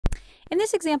In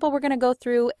this example, we're going to go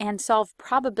through and solve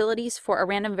probabilities for a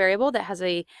random variable that has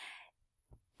a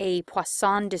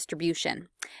Poisson distribution.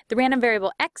 The random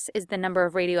variable x is the number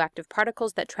of radioactive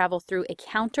particles that travel through a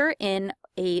counter in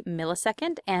a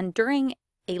millisecond, and during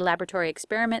a laboratory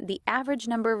experiment, the average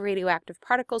number of radioactive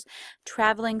particles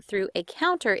traveling through a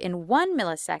counter in 1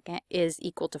 millisecond is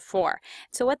equal to 4.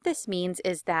 So what this means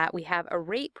is that we have a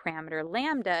rate parameter,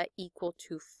 lambda, equal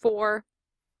to 4.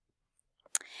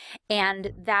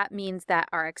 And that means that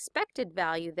our expected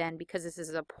value then, because this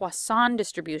is a Poisson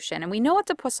distribution, and we know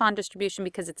it's a Poisson distribution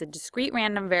because it's a discrete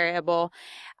random variable,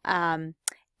 and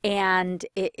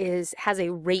it has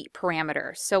a rate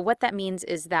parameter. So what that means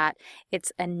is that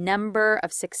it's a number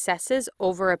of successes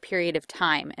over a period of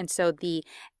time. And so the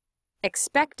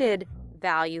expected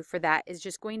value for that is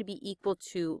just going to be equal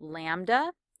to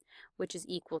lambda, which is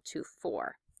equal to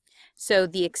 4. So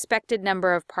the expected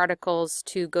number of particles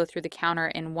to go through the counter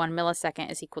in 1 millisecond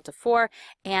is equal to 4,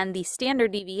 and the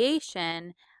standard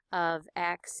deviation of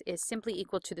x is simply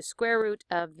equal to the square root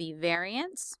of the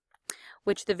variance,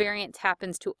 which the variance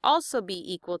happens to also be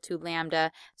equal to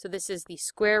lambda. So this is the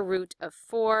square root of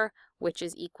 4, which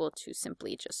is equal to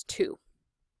simply just 2.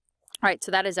 All right,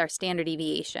 so that is our standard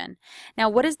deviation. Now,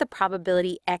 what is the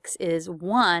probability x is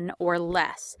 1 or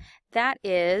less? That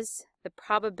is the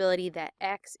probability that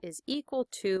x is equal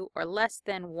to or less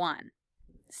than 1.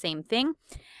 Same thing.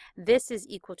 This is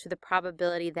equal to the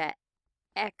probability that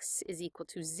x is equal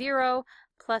to 0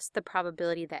 plus the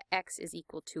probability that x is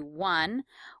equal to 1,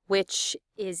 which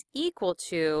is equal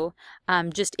to,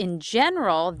 just in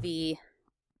general, the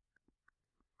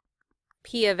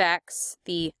p of x,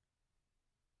 the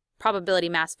probability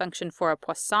mass function for a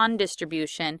Poisson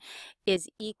distribution, is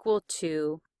equal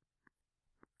to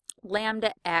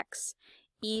lambda x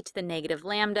e to the negative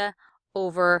lambda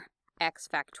over x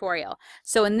factorial.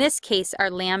 So in this case, our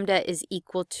lambda is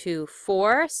equal to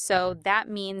 4, so that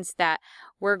means that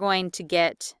we're going to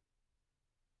get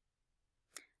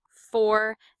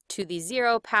 4 to the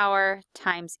 0 power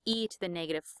times e to the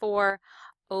negative 4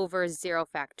 over 0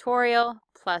 factorial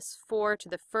plus 4 to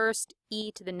the first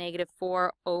e to the negative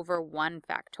 4 over 1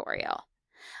 factorial.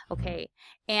 Okay,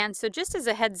 and so just as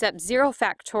a heads up, 0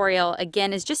 factorial,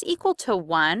 again, is just equal to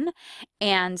 1.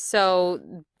 And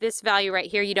so this value right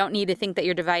here, you don't need to think that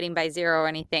you're dividing by 0 or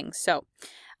anything. So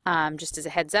just as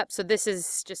a heads up, so this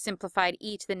is just simplified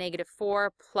e to the negative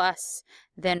 4 plus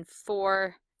then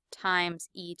 4 times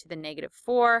e to the negative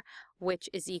 4, which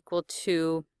is equal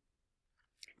to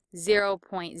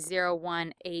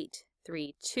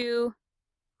 0.01832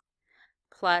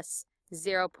 plus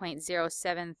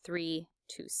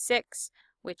 0.07326,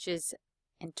 which is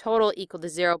in total equal to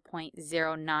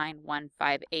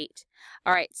 0.09158.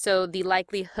 All right, so the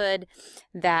likelihood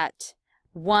that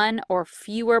 1 or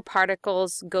fewer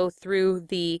particles go through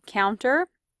the counter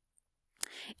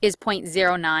is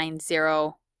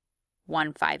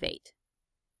 0.090158.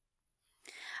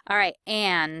 All right,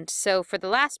 and so for the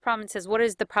last problem, it says, what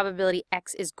is the probability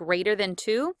x is greater than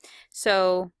 2?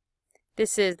 So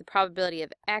this is the probability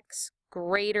of x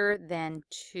greater than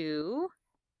 2,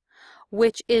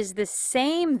 which is the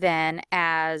same then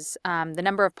as the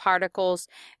number of particles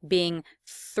being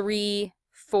 3,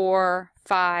 4,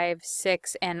 5,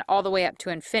 6, and all the way up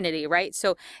to infinity, right?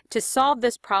 So to solve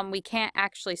this problem, we can't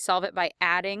actually solve it by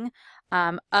adding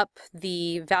up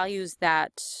the values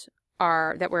that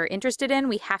we're interested in.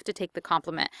 We have to take the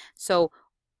complement. So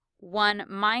 1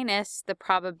 minus the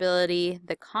probability,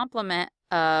 the complement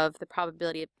of the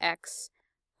probability of x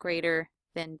greater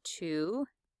than 2,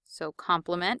 so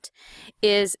complement,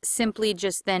 is simply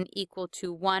just then equal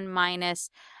to 1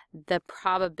 minus the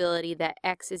probability that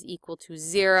x is equal to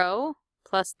 0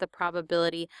 plus the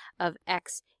probability of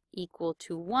x equal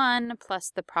to 1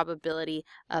 plus the probability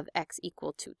of x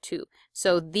equal to 2.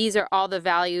 So these are all the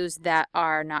values that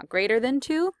are not greater than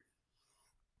 2.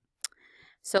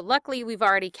 So luckily we've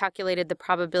already calculated the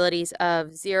probabilities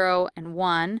of 0 and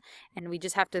 1, and we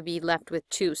just have to be left with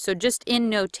 2. So just in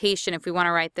notation, if we want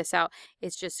to write this out,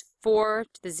 it's just 4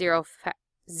 to the 0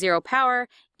 power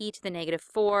e to the negative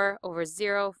 4 over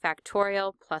 0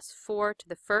 factorial plus 4 to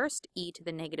the first e to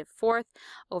the negative 4th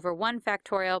over 1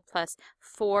 factorial plus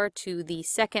 4 to the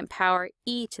second power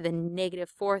e to the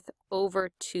negative 4th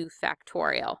over 2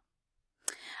 factorial.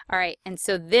 All right, and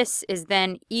so this is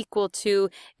then equal to,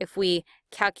 if we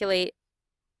calculate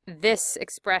this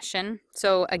expression,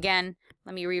 so again,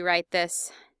 let me rewrite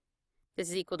this. This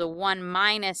is equal to 1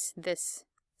 minus this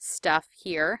stuff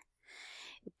here.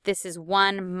 This is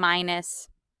 1 minus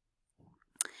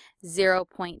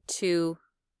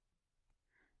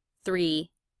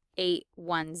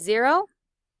 0.23810.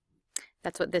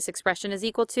 That's what this expression is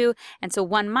equal to. And so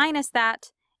 1 minus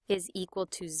that is equal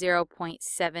to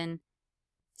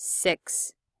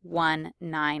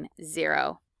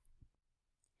 0.76190.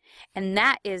 And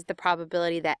that is the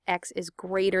probability that x is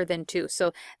greater than 2.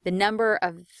 So the number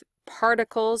of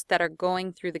particles that are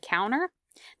going through the counter,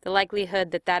 the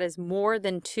likelihood that that is more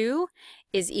than 2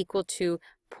 is equal to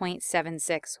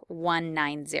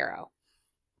 0.76190.